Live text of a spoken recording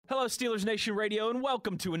Hello, Steelers Nation Radio, and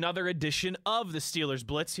welcome to another edition of the Steelers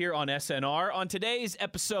Blitz here on SNR. On today's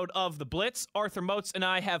episode of The Blitz, Arthur Moats and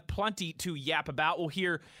I have plenty to yap about. We'll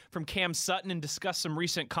hear from Cam Sutton and discuss some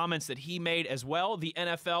recent comments that he made as well. The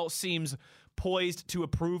NFL seems poised to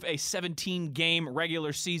approve a 17-game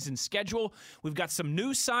regular season schedule. We've got some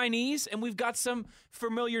new signees, and we've got some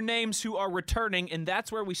familiar names who are returning, and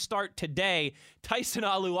that's where we start today. Tyson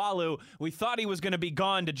Alualu, we thought he was going to be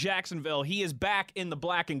gone to Jacksonville. He is back in the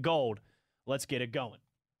black and gold. Let's get it going.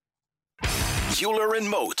 Euler and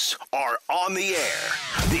Moats are on the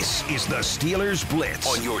air. This is the Steelers Blitz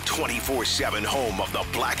on your 24/7 home of the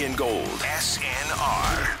black and gold.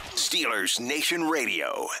 SNR, Steelers Nation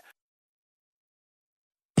Radio.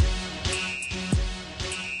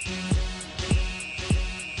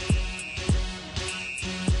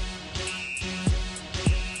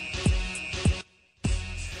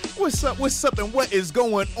 What's up, and what is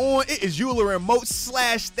going on? It is Euler and Moats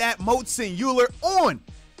 / that Moats and Euler on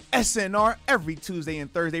SNR every Tuesday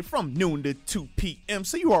and Thursday from noon to 2 p.m.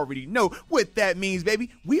 So you already know what that means,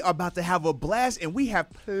 baby. We are about to have a blast, and we have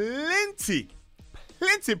plenty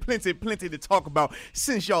to talk about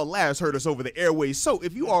since y'all last heard us over the airways. So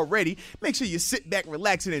if you are ready, make sure you sit back,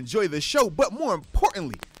 relax, and enjoy the show. But more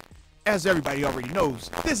importantly, as everybody already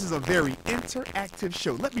knows, this is a very interactive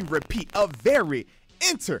show. Let me repeat, a very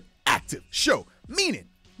interactive show, meaning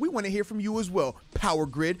we want to hear from you as well. Power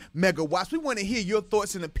Grid, Megawatts, we want to hear your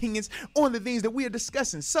thoughts and opinions on the things that we are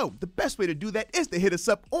discussing. So the best way to do that is to hit us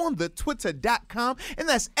up on the twitter.com, and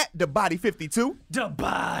that's at TheBody52. The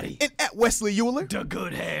Body. And at Wesley Euler. The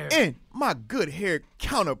good hair. And my good hair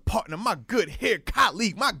counterpartner, my good hair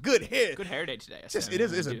colleague, my good hair. Good hair day today. It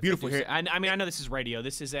is a beautiful hair. I mean, I know this is radio.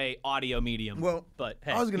 This is a audio medium. Well, but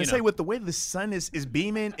hey, I was going to say, with the way the sun is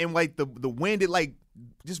beaming and like the wind, it like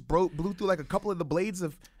just blew through like a couple of the blades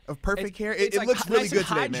of perfect hair. It like looks really nice good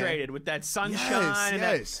and today, hydrated man. with that sunshine.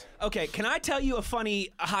 Yes. Okay, can I tell you a funny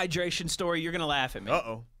hydration story? You're going to laugh at me.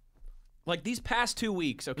 Uh-oh. Like these past 2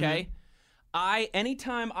 weeks, okay?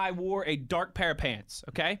 Anytime I wore a dark pair of pants,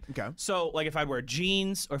 okay? Okay. So, like if I wear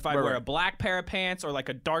jeans or if I wear a black pair of pants or like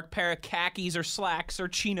a dark pair of khakis or slacks or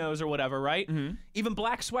chinos or whatever, right? Even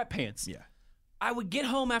black sweatpants. Yeah. I would get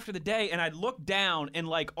home after the day and I'd look down and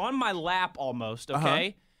like on my lap almost,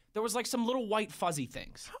 okay? There was like some little white fuzzy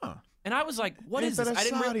things. Huh. And I was like, what is this? I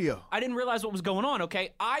didn't realize what was going on,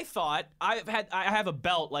 okay? I thought I have a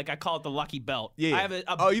belt, like I call it the lucky belt. Yeah. I have you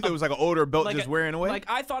thought it was like an older belt like just wearing away? Like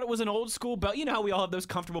I thought it was an old school belt. You know how we all have those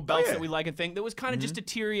comfortable belts that we like and think that was kind of just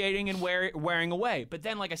deteriorating and wearing away. But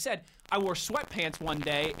then, like I said, I wore sweatpants one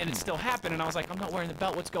day and it still happened. And I was like, I'm not wearing the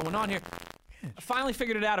belt. What's going on here? I finally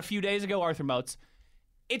figured it out a few days ago, Arthur Moats.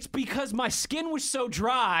 It's because my skin was so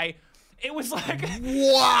dry. It was like it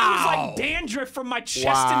was like dandruff from my chest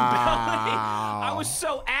and belly. I was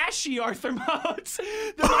so ashy, Arthur Moats,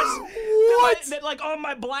 that like on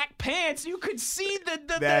my black pants, you could see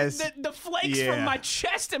the flakes from my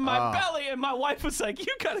chest and my belly. And my wife was like,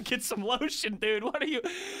 "You gotta get some lotion, dude. What are you?"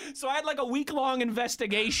 So I had like a week-long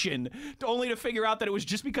investigation only to figure out that it was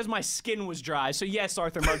just because my skin was dry. So yes,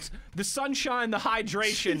 Arthur Moats, the sunshine, the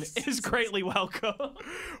hydration is greatly welcome.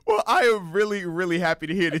 Well, I am really, really happy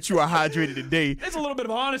to hear that you are hydrated today. There's a little bit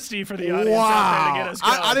of honesty for the audience out there to get us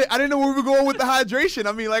going. I didn't know where we were going with the hydration.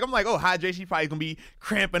 I mean, like, I'm like, oh, hydration, probably going to be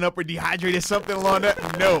cramping up or dehydrated, something along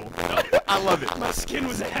that. No. I love it. My skin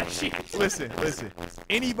was ashy. Listen.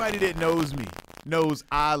 Anybody that knows me knows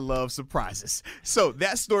I love surprises. So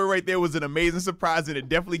that story right there was an amazing surprise, and it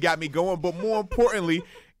definitely got me going. But more importantly,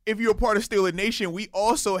 if you're a part of Steeler Nation, we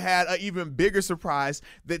also had an even bigger surprise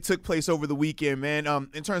that took place over the weekend, man.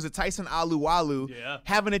 In terms of Tyson Alualu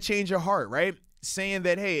having a change of heart, right? Saying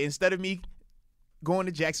that, hey, instead of me going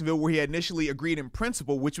to Jacksonville where he had initially agreed in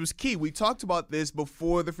principle, which was key. We talked about this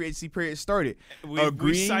before the free agency period started.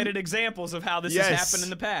 We cited examples of how this has happened in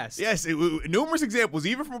the past. Yes, numerous examples,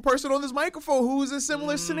 even from a person on this microphone who was in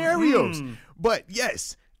similar scenarios. But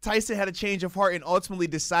yes, Tyson had a change of heart and ultimately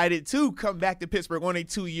decided to come back to Pittsburgh on a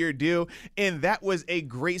 2-year deal. And that was a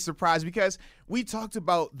great surprise because we talked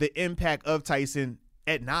about the impact of Tyson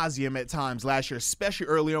ad nauseum at times last year, especially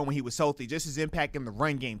early on when he was healthy, just his impact in the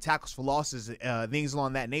run game, tackles for losses, things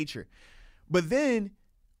along that nature. But then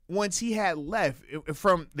once he had left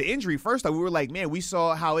from the injury, first off, we were like, man, we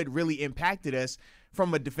saw how it really impacted us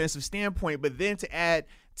from a defensive standpoint. But then to add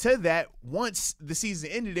to that, once the season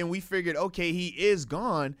ended and we figured, okay, he is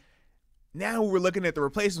gone, now we're looking at the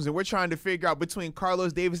replacements and we're trying to figure out between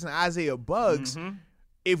Carlos Davis and Isaiah Buggs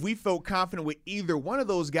if we felt confident with either one of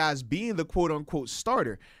those guys being the quote-unquote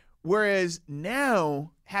starter. Whereas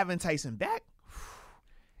now, having Tyson back,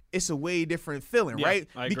 it's a way different feeling, Yeah, right?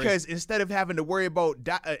 I agree. Because instead of having to worry about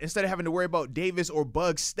Davis or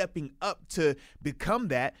Buggs stepping up to become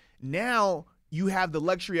that, now you have the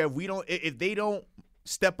luxury of if they don't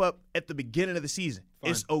step up at the beginning of the season,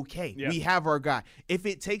 Fine. it's okay. Yeah. We have our guy. If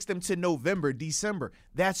it takes them to November, December,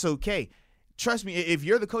 that's okay. Trust me, if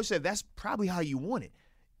you're the coach, that's probably how you want it.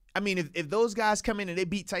 I mean, if those guys come in and they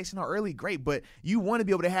beat Tyson Hall early, great, but you want to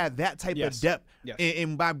be able to have that type of depth. Yes.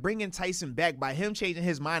 And by bringing Tyson back, by him changing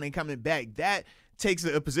his mind and coming back, that takes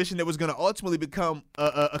a position that was going to ultimately become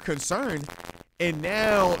a concern. And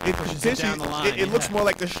now it down the line, it looks more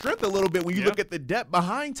like the strength a little bit when you look at the depth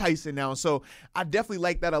behind Tyson now. So I definitely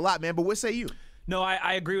like that a lot, man. But what say you? No,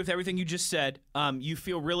 I agree with everything you just said. You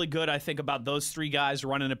feel really good, I think, about those three guys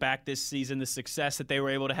running it back this season, the success that they were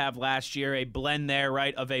able to have last year, a blend there,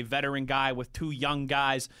 right, of a veteran guy with two young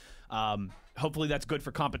guys. Hopefully that's good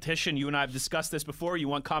for competition. You and I have discussed this before. You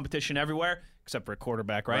want competition everywhere, except for a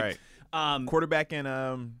quarterback, right? Quarterback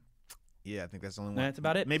and yeah, I think that's the only one. That's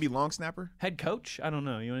about it. Maybe long snapper. Head coach? I don't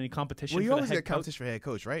know. You want any competition Well, you for always the head get competition for head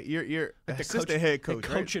coach, right? You're coach? assistant head coach, the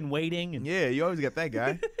right? coach in waiting. And Yeah, you always get that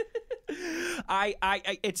guy.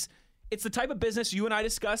 It's the type of business you and I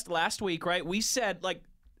discussed last week, right? We said, like,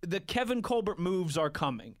 the Kevin Colbert moves are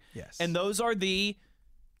coming. Yes. And those are the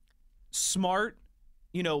smart,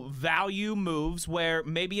 value moves where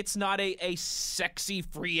maybe it's not a sexy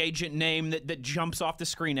free agent name that jumps off the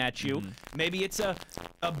screen at you. Maybe it's a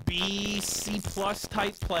B, C+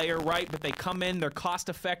 type player, right? But they come in, they're cost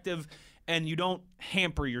effective, and you don't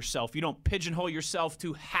hamper yourself. You don't pigeonhole yourself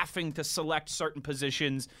to having to select certain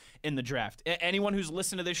positions in the draft. Anyone who's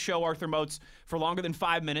listened to this show, Arthur Moats, for longer than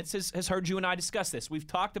 5 minutes has heard you and I discuss this. We've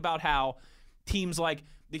talked about how teams like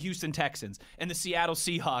the Houston Texans and the Seattle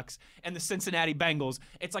Seahawks and the Cincinnati Bengals,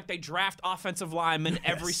 it's like they draft offensive linemen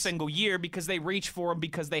every single year because they reach for them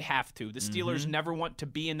because they have to. The Steelers never want to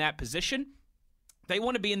be in that position. They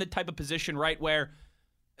want to be in the type of position, right, where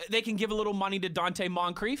they can give a little money to Dante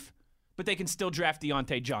Moncrief, but they can still draft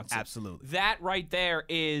Deontay Johnson. Absolutely. That right there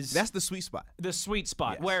That's the sweet spot. the sweet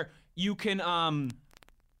spot Yes. where you can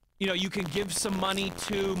you can give some money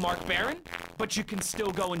to Mark Barron, but you can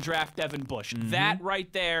still go and draft Devin Bush. That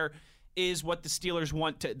right there is what the Steelers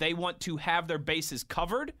want to. They want to have their bases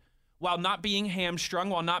covered while not being hamstrung,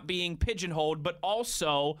 while not being pigeonholed, but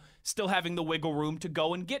also still having the wiggle room to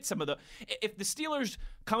go and get some of the. If the Steelers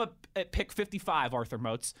come up at pick 55, Arthur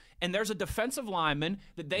Moats, and there's a defensive lineman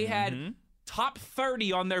that they had top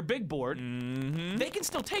 30 on their big board, they can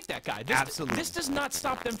still take that guy. Absolutely. This does not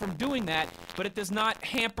stop them from doing that, but it does not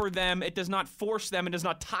hamper them. It does not force them. It does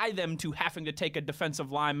not tie them to having to take a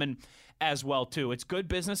defensive lineman as well, too. It's good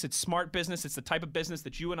business. It's smart business. It's the type of business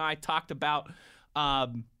that you and I talked about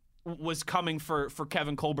was coming for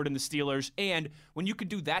Kevin Colbert and the Steelers. And when you can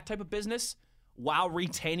do that type of business while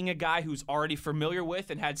retaining a guy who's already familiar with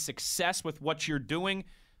and had success with what you're doing,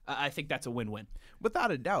 I think that's a win-win.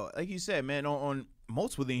 Without a doubt. Like you said, man, on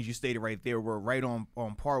multiple things you stated right there, we're right on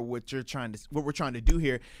par with what we're trying to do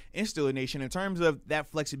here in Steeler Nation in terms of that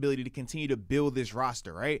flexibility to continue to build this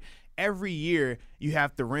roster, right? Every year you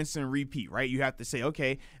have to rinse and repeat, right? You have to say,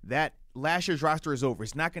 okay, that last year's roster is over.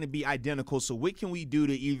 It's not going to be identical. So what can we do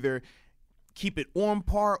to either keep it on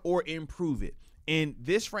par or improve it? And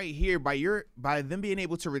this right here, by them being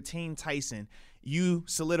able to retain Tyson, you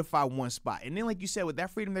solidify one spot. And then, like you said, with that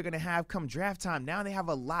freedom they're going to have come draft time, now they have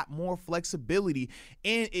a lot more flexibility,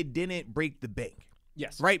 and it didn't break the bank.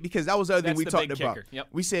 Yes. Right? Because that was the other thing we the talked big about. kicker. Yep.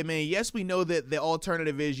 We said, man, yes, we know that the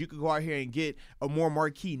alternative is you could go out here and get a more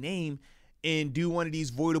marquee name and do one of these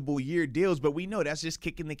voidable year deals, but we know that's just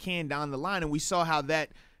kicking the can down the line, and we saw how that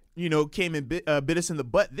came and bit us in the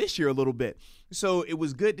butt this year a little bit. So it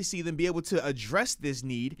was good to see them be able to address this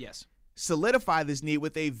need, Yes. solidify this need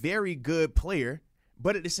with a very good player,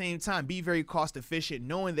 but at the same time be very cost efficient,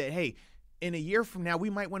 knowing that, hey, in a year from now, we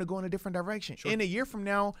might want to go in a different direction. Sure. In a year from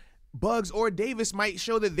now, Buggs or Davis might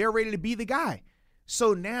show that they're ready to be the guy.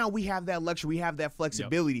 So now we have that luxury, we have that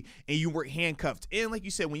flexibility, and you weren't handcuffed. And like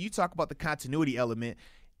you said, when you talk about the continuity element,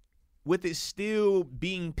 with it still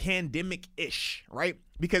being pandemic-ish, right?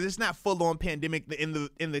 Because it's not full-on pandemic in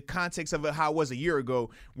the context of how it was a year ago,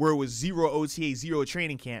 where it was 0 OTA, 0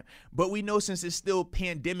 training camp. But we know since it's still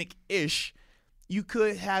pandemic-ish, you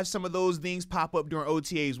could have some of those things pop up during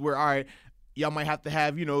OTAs where, all right, y'all might have to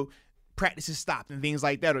have, practices stopped and things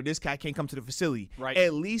like that, or this guy can't come to the facility. Right.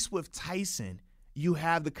 At least with Tyson, you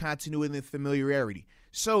have the continuity and the familiarity.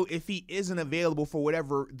 So if he isn't available for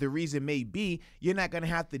whatever the reason may be, you're not going to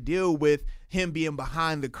have to deal with him being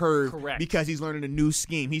behind the curve. Correct. Because he's learning a new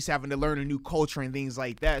scheme. He's having to learn a new culture and things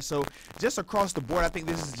like that. So just across the board, I think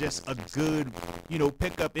this is just a good,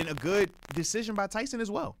 pickup and a good decision by Tyson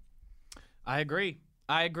as well. I agree.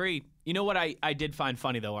 You know what I did find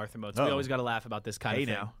funny, though, Arthur Moats? We always got to laugh about this kind of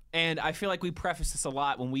thing. Now. And I feel like we preface this a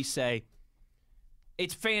lot when we say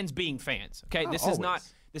it's fans being fans. Okay, this is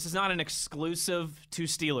not an exclusive to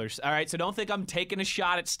Steelers. All right, so don't think I'm taking a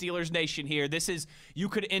shot at Steelers Nation here. This is, you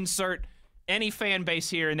could insert any fan base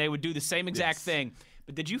here and they would do the same exact thing.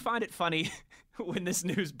 But did you find it funny when this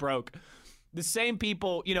news broke? The same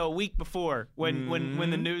people, a week before when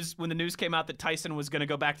the news came out that Tyson was going to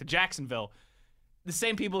go back to Jacksonville. The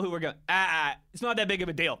same people who were going, it's not that big of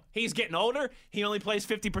a deal. He's getting older. He only plays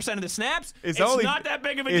 50% of the snaps. It's not that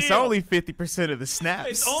big of a deal. It's only 50% of the snaps.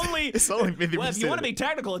 It's only 50%. Well, if you want to be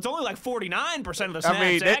technical, it's only like 49% of the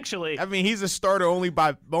snaps, actually. He's a starter only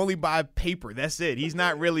by paper. That's it. He's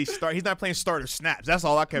not really He's not playing starter snaps. That's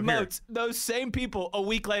all I kept hearing. Those same people a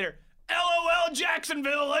week later, LOL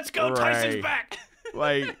Jacksonville, let's go. Right. Tyson's back.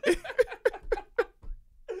 Like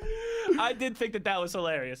I did think that was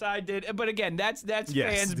hilarious. I did. But again, that's yes,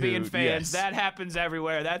 fans being fans. Yes. That happens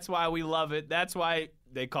everywhere. That's why we love it. That's why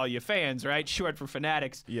they call you fans, right? Short for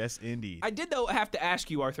fanatics. Yes, indeed. I did, though, have to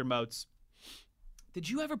ask you, Arthur Moats, did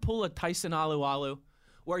you ever pull a Tyson Alualu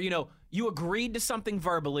where, you agreed to something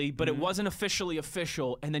verbally, but it wasn't officially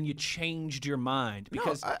official, and then you changed your mind?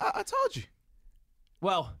 Because no, I told you.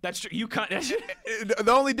 Well, that's true. You can't.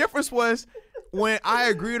 The only difference was when I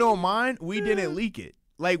agreed on mine, we didn't leak it.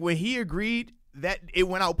 Like when he agreed, that it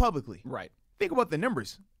went out publicly. Right. Think about the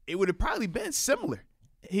numbers. It would have probably been similar.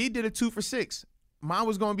 He did a 2 for 6. Mine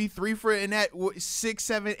was going to be 3 for in that 6,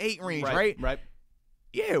 7, 8 range, right? Right.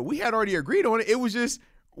 Yeah, we had already agreed on it. It was just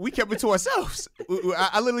we kept it to ourselves.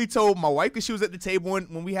 I literally told my wife because she was at the table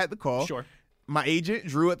when we had the call. Sure. My agent,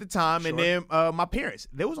 Drew, at the time, and then my parents.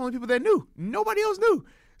 They was the only people that knew. Nobody else knew.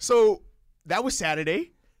 So that was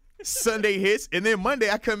Saturday. Sunday hits, and then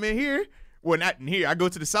Monday I come in here. Well, not in here. I go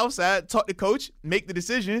to the south side, talk to coach, make the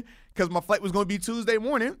decision because my flight was going to be Tuesday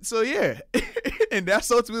morning. So, yeah. And that's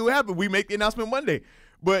ultimately what happened. We make the announcement Monday.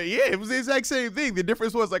 But, yeah, it was the exact same thing. The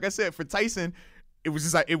difference was, like I said, for Tyson, it was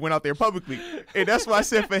just like it went out there publicly. And that's why I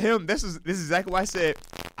said for him, this is exactly why I said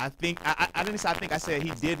I didn't say I think I said he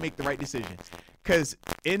did make the right decision. Because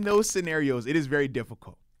in those scenarios, it is very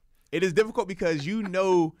difficult. It is difficult because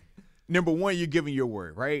number one, you're giving your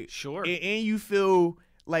word, right? Sure. And you feel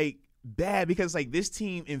like bad because like this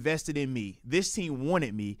team invested in me. This team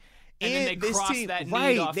wanted me. And then they this crossed team, that need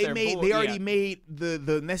right, off they their made board. they already made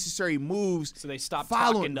the necessary moves. So they stopped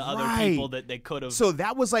following, talking to other right. people that they could have. So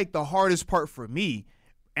that was like the hardest part for me.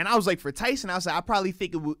 And I was like, for Tyson, I was like, I probably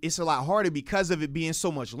think it's a lot harder because of it being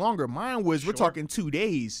so much longer. Mine was, we're talking 2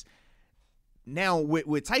 days. Now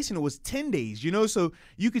with Tyson, it was 10 days, so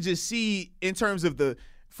you could just see in terms of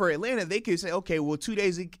for Atlanta, they could say, okay, well, 2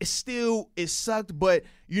 days, it sucked, but,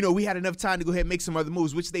 we had enough time to go ahead and make some other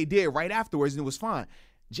moves, which they did right afterwards, and it was fine.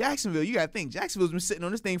 Jacksonville, you got to think, Jacksonville's been sitting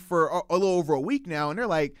on this thing for a little over a week now, and they're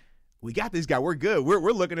like, we got this guy, we're good.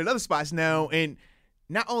 We're looking at other spots now, and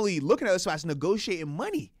not only looking at other spots, negotiating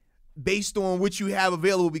money based on what you have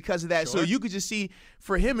available because of that. Sure. So you could just see,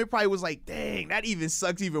 for him, it probably was like, dang, that even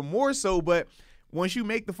sucks even more so, but once you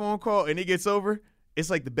make the phone call and it gets over, it's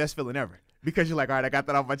like the best feeling ever. Because you're like, all right, I got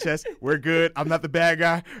that off my chest. We're good. I'm not the bad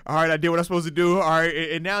guy. All right, I did what I'm supposed to do. All right,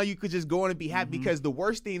 and now you could just go on and be happy because the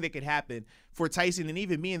worst thing that could happen for Tyson and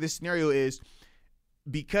even me in this scenario is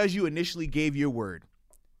because you initially gave your word,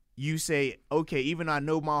 you say, okay, even though I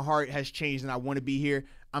know my heart has changed and I want to be here,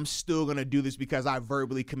 I'm still going to do this because I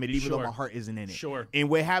verbally committed, even though my heart isn't in it. Sure. And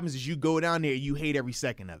what happens is you go down there, you hate every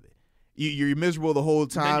second of it. You're miserable the whole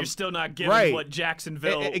time. And you're still not getting what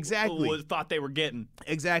Jacksonville exactly thought they were getting.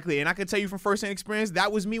 Exactly. And I can tell you from firsthand experience,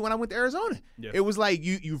 that was me when I went to Arizona. Yeah. It was like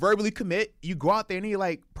you verbally commit, you go out there and you're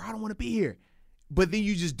like, bro, I don't want to be here. But then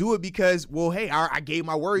you just do it because, well, hey, I gave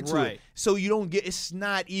my word to it. So you don't get,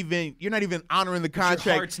 you're not even honoring the contract.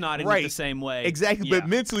 Your heart's not in it the same way. Exactly. Yeah. But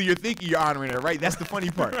mentally you're thinking you're honoring it, right? That's the funny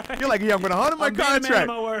part. Right. You're like, yeah, I'm going to honor my contract. Being a man of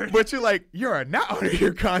my word. But you're like, you're not honoring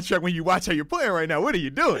your contract when you watch how you're playing right now. What are you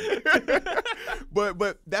doing?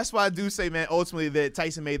 But that's why I do say, man, ultimately that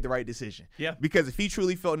Tyson made the right decision. Yeah. Because if he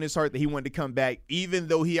truly felt in his heart that he wanted to come back, even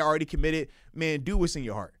though he already committed, man, do what's in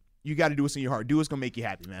your heart. You got to do what's in your heart. Do what's going to make you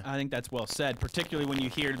happy, man. I think that's well said, particularly when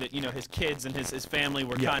you hear that, his kids and his family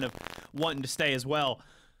were kind of wanting to stay as well.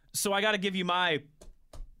 So I got to give you my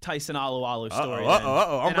Tyson Alualu story.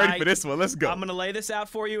 I'm ready for this one. Let's go. I'm going to lay this out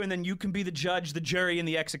for you, and then you can be the judge, the jury, and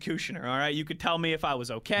the executioner, all right? You could tell me if I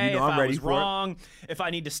was okay, if I was wrong, if I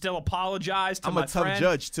need to still apologize to my friend. I'm a tough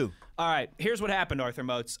judge, too. All right, here's what happened, Arthur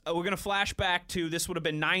Moats. We're going to flash back to, this would have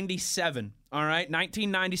been 97, all right?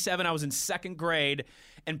 1997, I was in 2nd grade,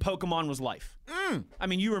 and Pokemon was life. I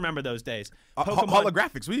mean, you remember those days.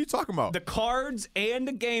 Holographics, what are you talking about? The cards and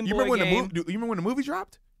the Game Boy game. You remember when the movie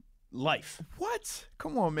dropped? Life. What?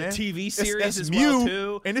 Come on, man. The TV series that's as Mew, well,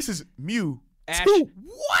 too. And this is Mew. Ash, 2.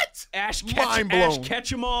 What? Mind blown. Ash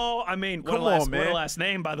Ketchum. I mean, what a last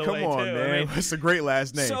name, by the way, Come on, too. man. I mean, it's a great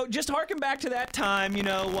last name. So just harken back to that time,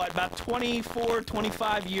 about 24,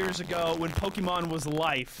 25 years ago when Pokemon was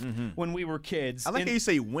life, when we were kids. I like how you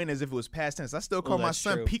say when as if it was past tense. I still call my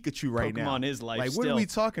son Pikachu right now. Pokemon is life Like, what still. are we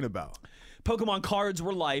talking about? Pokemon cards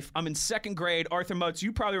were life. I'm in 2nd grade. Arthur Moats,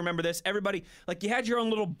 you probably remember this. Everybody, you had your own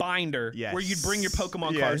little binder where you'd bring your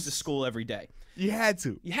Pokemon cards to school every day. You had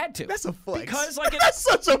to. You had to. That's a flex. Because that's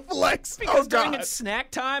such a flex. Because during its snack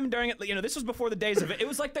time, this was before the days of it. It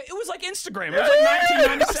was like Instagram. It was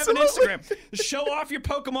like 1997 Instagram. Show off your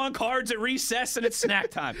Pokemon cards at recess and it's snack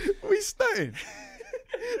time. We stunting.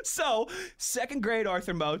 So, 2nd grade,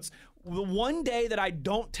 Arthur Moats, the one day that I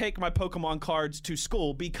don't take my Pokemon cards to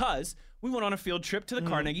school because we went on a field trip to the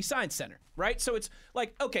Carnegie Science Center, right? So it's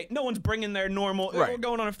like, okay, no one's bringing their normal, we're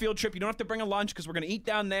going on a field trip. You don't have to bring a lunch because we're going to eat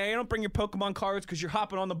down there. You don't bring your Pokemon cards because you're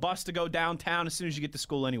hopping on the bus to go downtown as soon as you get to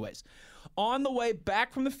school anyways. On the way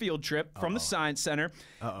back from the field trip from the Science Center,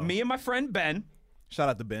 me and my friend Ben. Shout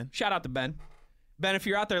out to Ben. Ben, if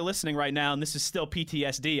you're out there listening right now and this is still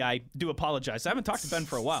PTSD, I do apologize. I haven't talked to Ben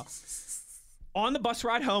for a while. On the bus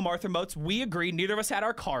ride home, Arthur Moats, we agreed, neither of us had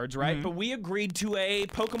our cards, right? But we agreed to a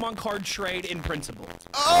Pokemon card trade in principle.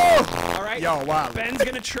 Oh! All right? Yo, wow. Ben's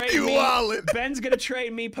going to trade Ben's going to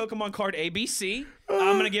trade me Pokemon card ABC.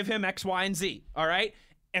 I'm going to give him X, Y, and Z. All right?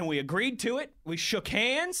 And we agreed to it. We shook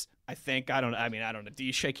hands. I don't know. Do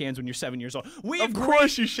you shake hands when you're 7 years old? Of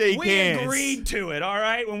course you shake hands. We agreed to it, all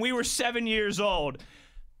right? When we were 7 years old.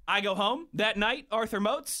 I go home that night, Arthur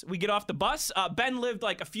Moats. We get off the bus. Ben lived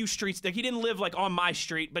a few streets. He didn't live on my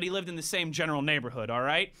street, but he lived in the same general neighborhood, all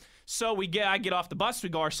right? So I get off the bus. We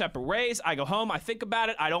go our separate ways. I go home. I think about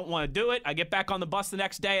it. I don't want to do it. I get back on the bus the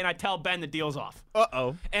next day, and I tell Ben the deal's off.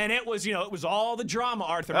 Uh-oh. And it was, it was all the drama,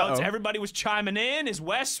 Arthur Moats. Everybody was chiming in. Is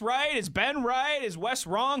Wes right? Is Ben right? Is Wes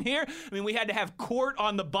wrong here? I mean, we had to have court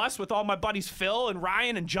on the bus with all my buddies Phil and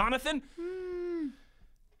Ryan and Jonathan.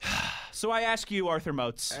 So I ask you, Arthur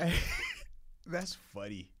Moats. That's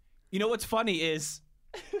funny. You know what's funny is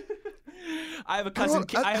I have a cousin.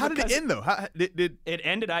 How did it end though? How did it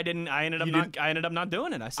ended? I ended up not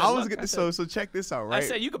doing it. I said, so check this out, right? I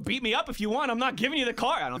said you could beat me up if you want. I'm not giving you the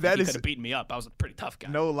car. I don't think you could have beaten me up. I was a pretty tough guy.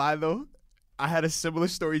 No lie though. I had a similar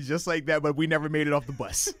story just like that, but we never made it off the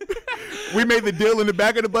bus. We made the deal in the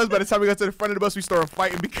back of the bus. By the time we got to the front of the bus, we started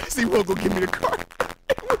fighting because he won't go give me the car.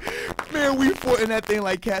 Man, we fought in that thing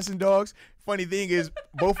like cats and dogs. Funny thing is,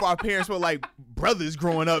 both our parents were like brothers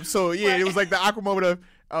growing up. So, yeah, it was like the awkward moment of,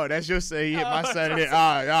 oh, that's your say. He hit my son. All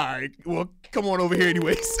right. Well, come on over here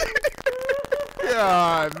anyways.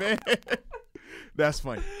 God, man. That's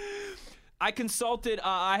funny. I consulted,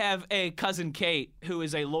 I have a cousin, Kate, who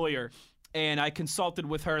is a lawyer. And I consulted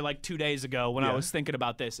with her 2 days ago when I was thinking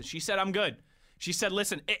about this. And she said, I'm good. She said,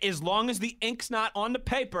 listen, as long as the ink's not on the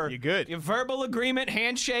paper, you're good. Your verbal agreement,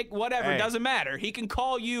 handshake, whatever, doesn't matter. He can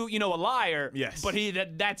call you, a liar. Yes. But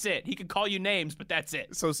that's it. He can call you names, but that's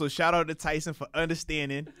it. So shout out to Tyson for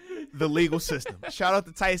understanding the legal system. Shout out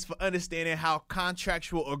to Tyson for understanding how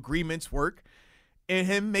contractual agreements work and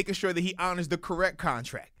him making sure that he honors the correct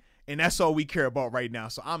contract. And that's all we care about right now.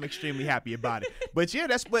 So I'm extremely happy about it. But yeah,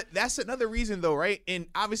 that's another reason though, right? And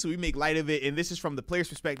obviously we make light of it, and this is from the player's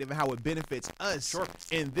perspective and how it benefits us from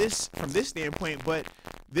this standpoint. But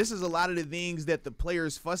this is a lot of the things that the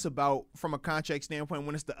players fuss about from a contract standpoint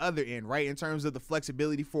when it's the other end, right? In terms of the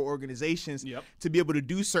flexibility for organizations to be able to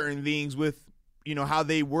do certain things with how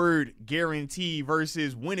they word guarantee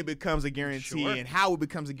versus when it becomes a guarantee and how it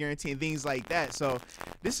becomes a guarantee and things like that. So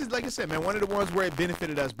this is, like I said, man, one of the ones where it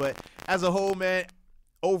benefited us. But as a whole, man,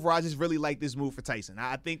 overall, I just really like this move for Tyson.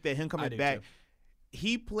 I think that him coming back,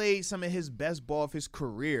 he played some of his best ball of his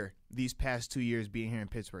career these past 2 years being here in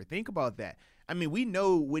Pittsburgh. Think about that. I mean, we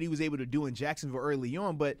know what he was able to do in Jacksonville early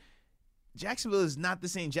on, but Jacksonville is not the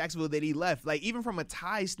same Jacksonville that he left. Even from a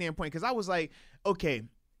tie standpoint, because I was like, okay,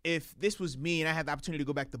 if this was me and I had the opportunity to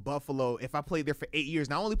go back to Buffalo, if I played there for 8 years,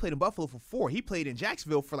 and I only played in Buffalo for 4, he played in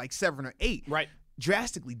Jacksonville for 7 or 8. Right.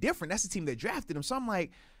 Drastically different. That's the team that drafted him. So I'm like,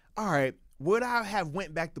 all right, would I have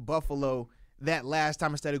went back to Buffalo that last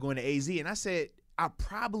time instead of going to AZ? And I said, I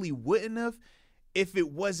probably wouldn't have if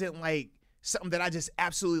it wasn't like something that I just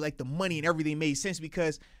absolutely like the money and everything made sense,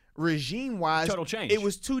 because regime-wise, Total change. It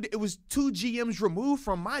was two GMs removed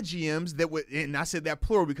from my GMs that would, and I said that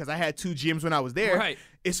plural because I had 2 GMs when I was there. Right.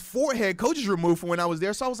 It's 4 head coaches removed from when I was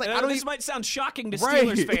there. So I was like, I don't this even, might sound shocking to Right.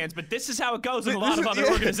 Steelers fans, but this is how it goes in a lot of other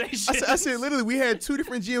organizations. I said literally, we had 2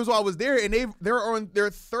 different GMs while I was there, and they're on their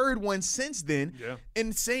 3rd one since then. Yeah.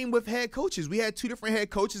 And same with head coaches. We had 2 different head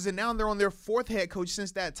coaches, and now they're on their 4th head coach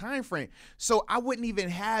since that time frame. So I wouldn't even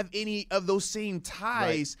have any of those same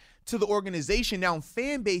ties to the organization. Now,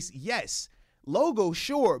 fan base, yes. Logo,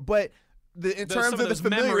 sure, but in terms of the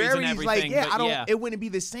familiarities, like, it wouldn't be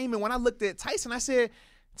the same. And when I looked at Tyson, I said,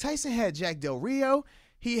 Tyson had Jack Del Rio.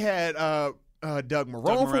 He had Doug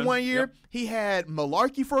Marrone for 1 year. Yep. He had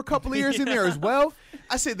Malarkey for a couple of years in there as well.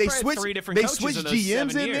 I said they Probably switched 3 different coaches GMs in those 7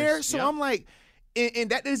 in there. years. So Yep. I'm like, and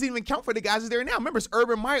that doesn't even count for the guys that are there now. Remember, it's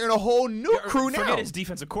Urban Meyer and a whole new crew now. Forget his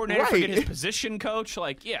defensive coordinator, Right. forget his position coach.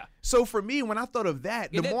 Like, yeah. So for me, when I thought of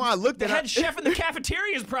that, the more I looked at the it, head chef in the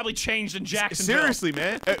cafeteria has probably changed in Jacksonville. seriously,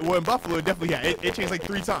 man. Well, in Buffalo, definitely, yeah. It changed like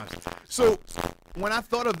 3 times. So when I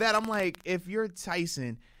thought of that, I'm like, if you're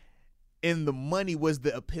Tyson and the money was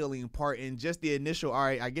the appealing part and just the initial, all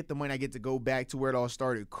right, I get the money, I get to go back to where it all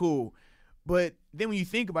started, cool. But then when you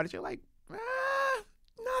think about it, you're like,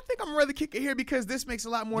 no, I think I'm going to rather kick it here because this makes a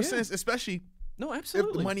lot more sense, especially No, if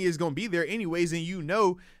absolutely. the money is going to be there anyways, and you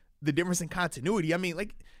know the difference in continuity. I mean,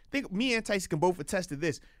 like, think me and Tyson can both attest to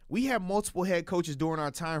this. We have multiple head coaches during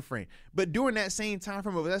our time frame, but during that same time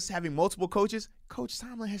frame of us having multiple coaches, Coach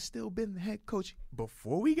Tomlin has still been the head coach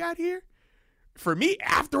before we got here. For me,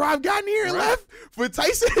 after I've gotten here and left, for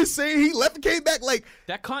Tyson saying he left and came back, like,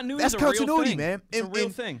 that continuity that's is a real continuity, thing. man. It's a real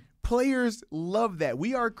thing. Players love that.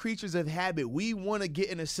 We are creatures of habit. We want to get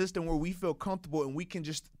in a system where we feel comfortable and we can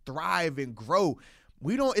just thrive and grow.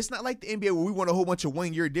 We don't. It's not like the NBA where we want a whole bunch of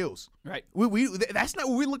 1-year deals. Right. That's not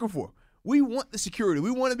what we're looking for. We want the security.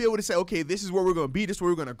 We want to be able to say, okay, this is where we're going to be. This is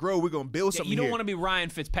where we're going to grow. We're going to build something. You don't here. want to be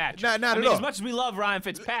Ryan Fitzpatrick. Not I at mean, all. as much as we love Ryan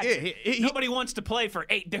Fitzpatrick, nobody wants to play for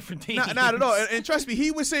 8 different teams. Not at all. And trust me,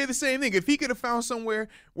 he would say the same thing. If he could have found somewhere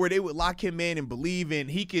where they would lock him in and believe in,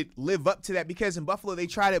 he could live up to that. Because in Buffalo, they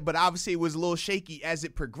tried it, but obviously it was a little shaky as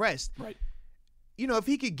it progressed. Right. You know, if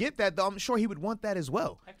he could get that, though, I'm sure he would want that as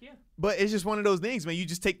well. Heck yeah. But it's just one of those things, man. You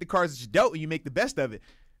just take the cards that you dealt and you make the best of it.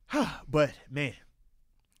 But, man.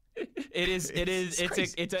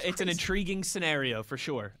 It's an intriguing scenario for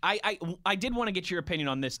sure. I did want to get your opinion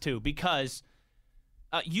on this too, because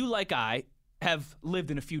you, like I, have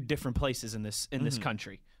lived in a few different places in this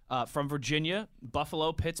country. From Virginia,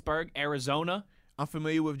 Buffalo, Pittsburgh, Arizona. I'm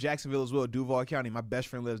familiar with Jacksonville as well, Duval County. My best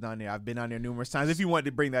friend lives down there. I've been down there numerous times. If you wanted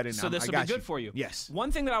to bring that in, So this will be good for you. Yes.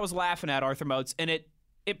 One thing that I was laughing at, Arthur Moats, and it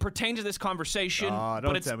pertains to this conversation, don't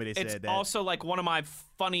but it's tell me they said that. also like one of my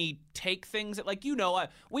funny take things that, like,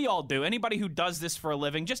 we all do. Anybody who does this for a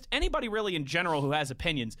living, just anybody really in general who has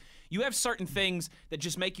opinions, you have certain things that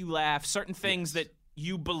just make you laugh, certain things that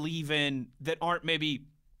you believe in that aren't maybe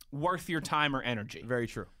worth your time or energy. Very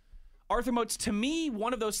true. Arthur Moats, to me,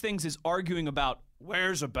 one of those things is arguing about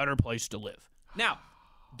where's a better place to live. Now,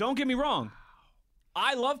 don't get me wrong.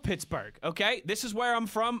 I love Pittsburgh, okay? This is where I'm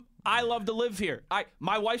from. I love to live here.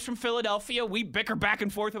 My wife's from Philadelphia. We bicker back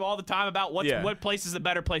and forth all the time about what place is the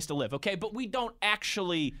better place to live, okay? But we don't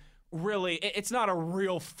actually really, it's not a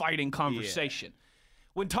real fighting conversation.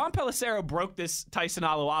 When Tom Pelissero broke this Tyson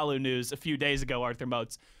Alualu news a few days ago, Arthur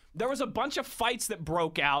Moats, there was a bunch of fights that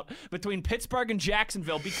broke out between Pittsburgh and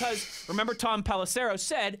Jacksonville because, remember, Tom Pelissero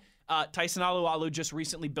said Tyson Alualu just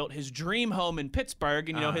recently built his dream home in Pittsburgh,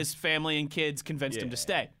 and, his family and kids convinced him to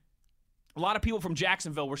stay. A lot of people from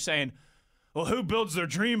Jacksonville were saying, well, who builds their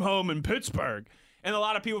dream home in Pittsburgh? And a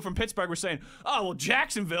lot of people from Pittsburgh were saying, oh, well,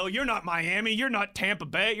 Jacksonville, you're not Miami, you're not Tampa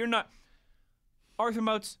Bay, you're not... Arthur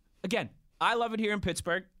Moats, again, I love it here in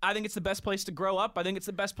Pittsburgh. I think it's the best place to grow up. I think it's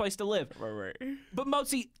the best place to live. Right. But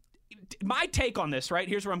Moatsy, my take on this, right?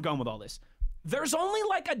 Here's where I'm going with all this. There's only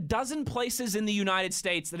like a dozen places in the United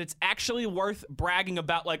States that it's actually worth bragging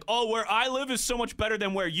about, like, oh, where I live is so much better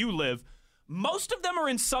than where you live. Most of them are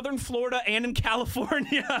in southern Florida and in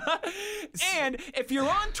California. And if you're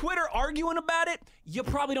on Twitter arguing about it, you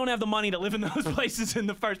probably don't have the money to live in those places in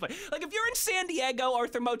the first place. Like, if you're in San Diego,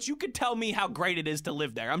 Arthur Moats, you could tell me how great it is to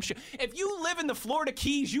live there. I'm sure. If you live in the Florida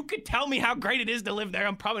Keys, you could tell me how great it is to live there.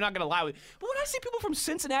 I'm probably not going to lie with you. But when I see people from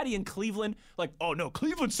Cincinnati and Cleveland, like, oh, no,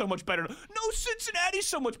 Cleveland's so much better. No, Cincinnati's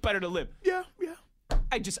so much better to live. Yeah.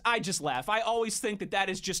 I just laugh. I always think that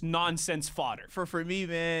is just nonsense fodder. For me,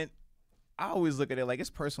 man, I always look at it like it's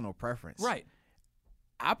personal preference. Right.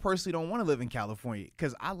 I personally don't want to live in California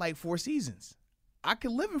because I like 4 seasons. I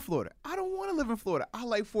can live in Florida. I don't want to live in Florida. I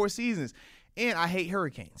like 4 seasons, and I hate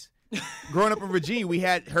hurricanes. Growing up in Virginia, we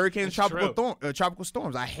had hurricanes, tropical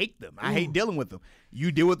storms. I hate them. I hate dealing with them.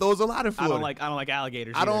 You deal with those a lot in Florida. I don't like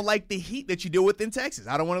alligators. I don't like the heat that you deal with in Texas.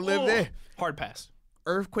 I don't want to live there. Hard pass.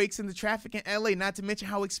 Earthquakes and the traffic in LA, not to mention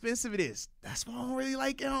how expensive it is. That's why I don't really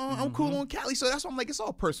like it. I'm cool on Cali, so that's why I'm like, it's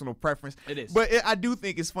all personal preference. It is. But I do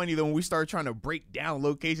think it's funny, though, when we start trying to break down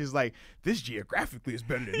locations like, this geographically is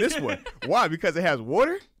better than this one. Why? Because it has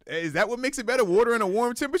water? Is that what makes it better? Water in a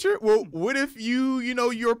warm temperature? Well, what if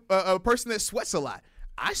you're a person that sweats a lot?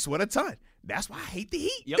 I sweat a ton. That's why I hate the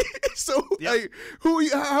heat. Yep. So, like,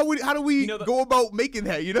 how do we go about making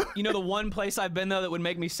that, You know the one place I've been, though, that would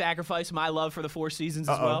make me sacrifice my love for the 4 seasons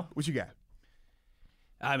as well? What you got?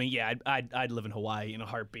 I mean, yeah, I'd live in Hawaii in a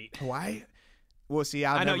heartbeat. Hawaii? Well, see,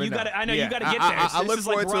 I know you got to get there. I look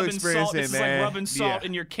forward to experiencing, This is like rubbing salt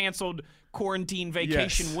in your canceled quarantine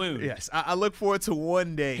vacation wound. Yes, I look forward to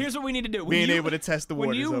one day. Here's what we need to do: being able to test the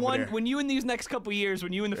waters over there. When you in these next couple years,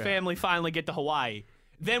 when you and the family finally get to Hawaii,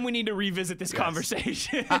 then we need to revisit this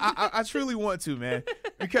conversation. I truly want to, man,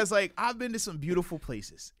 because like I've been to some beautiful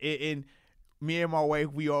places, and me and my wife,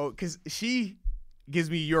 because she gives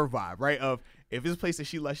me your vibe, right? Of if it's a place that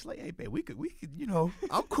she loves, she's like, hey, babe, we could,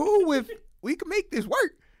 I'm cool with, we can make this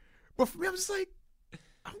work. But for me, I'm just like,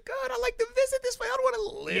 I'm good. I like to visit this place. I don't want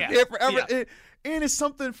to live here forever. Yeah. And it's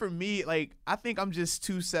something for me, like, I think I'm just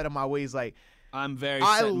too set in my ways. Like, I'm very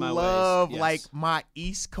set in my ways. I love, yes. like, my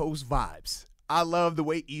East Coast vibes. I love the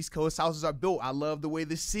way East Coast houses are built. I love the way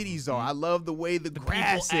the cities are. I love the way the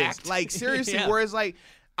grass is. act. Like, seriously, whereas, like,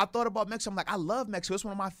 I thought about Mexico. I'm like, I love Mexico. It's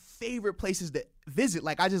one of my favorite places to visit.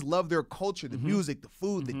 Like, I just love their culture, the music, the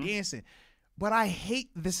food, the dancing. But I hate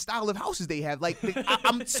the style of houses they have. Like,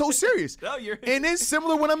 I'm so serious. No, and it's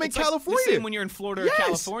similar when I'm in California. Like the same when you're in Florida or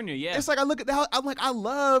California, yeah. It's like I look at the house, I'm like, I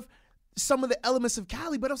love some of the elements of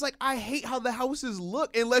Cali, but I was like, I hate how the houses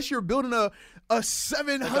look unless you're building a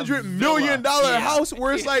 $700 million house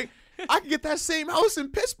where it's like, I can get that same house in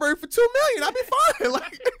Pittsburgh for $2 million. I'd be fine.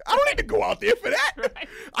 Like, I don't need to go out there for that. Right.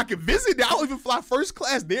 I can visit. I'll even fly first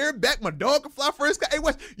class there and back. My dog can fly first class. Hey,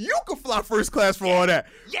 Wes, you can fly first class for all that.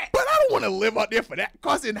 Yeah. But I don't want to live out there for that.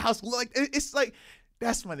 Costing house like it's like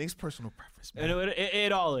that's my thing's personal preference, man.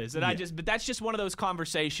 It all is, and but that's just one of those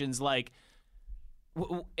conversations. Like,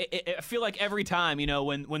 I feel like every time,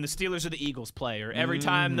 when the Steelers or the Eagles play, or every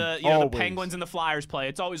time the Penguins and the Flyers play,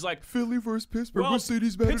 it's always like Philly versus Pittsburgh. What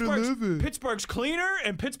city's better to live in? Pittsburgh's cleaner,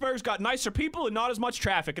 and Pittsburgh's got nicer people and not as much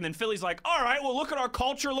traffic. And then Philly's like, all right, well, look at our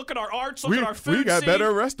culture, look at our arts, look at our food. We got scene.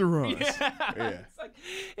 better restaurants. Yeah.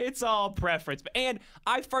 It's all preference. And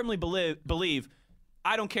I firmly believe,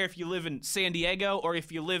 I don't care if you live in San Diego or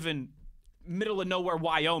if you live in middle of nowhere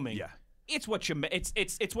Wyoming. Yeah. It's what you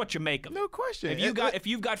what you make of. No question. If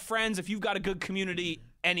you've got friends, if you've got a good community,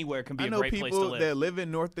 anywhere can be a great place to live. I know people that live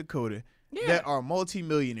in North Dakota that are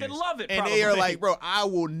multimillionaires. They love it, and they are like, bro, I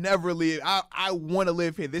will never leave. I want to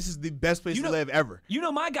live here. This is the best place to live ever. You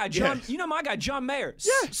know my guy John. Yes. You know my guy John Mayer.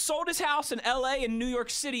 Sold his house in L.A. and New York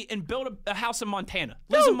City and built a house in Montana.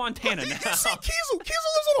 Lives in Montana now. You see Kiesel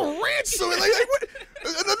lives on a ranch. So like what?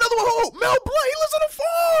 Another one. Mel Blunt. He lives on a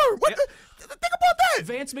farm. What? Think about that.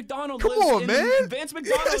 Vance McDonald. Come on, man. Vance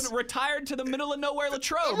McDonald retired to the middle of nowhere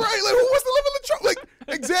Latrobe. Right, like who wants to live in Latrobe?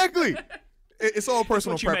 Like exactly. It's all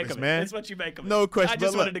personal preference, man. It's what you make of it. No question. I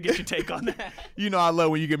just wanted to get your take on that. I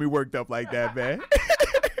love when you get me worked up like that, man.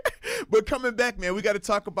 But coming back, man, we got to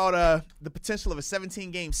talk about the potential of a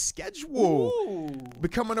 17-game schedule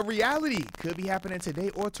becoming a reality. Could be happening today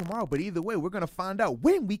or tomorrow, but either way, we're going to find out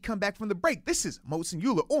when we come back from the break. This is Moats and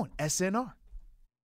Euler on SNR.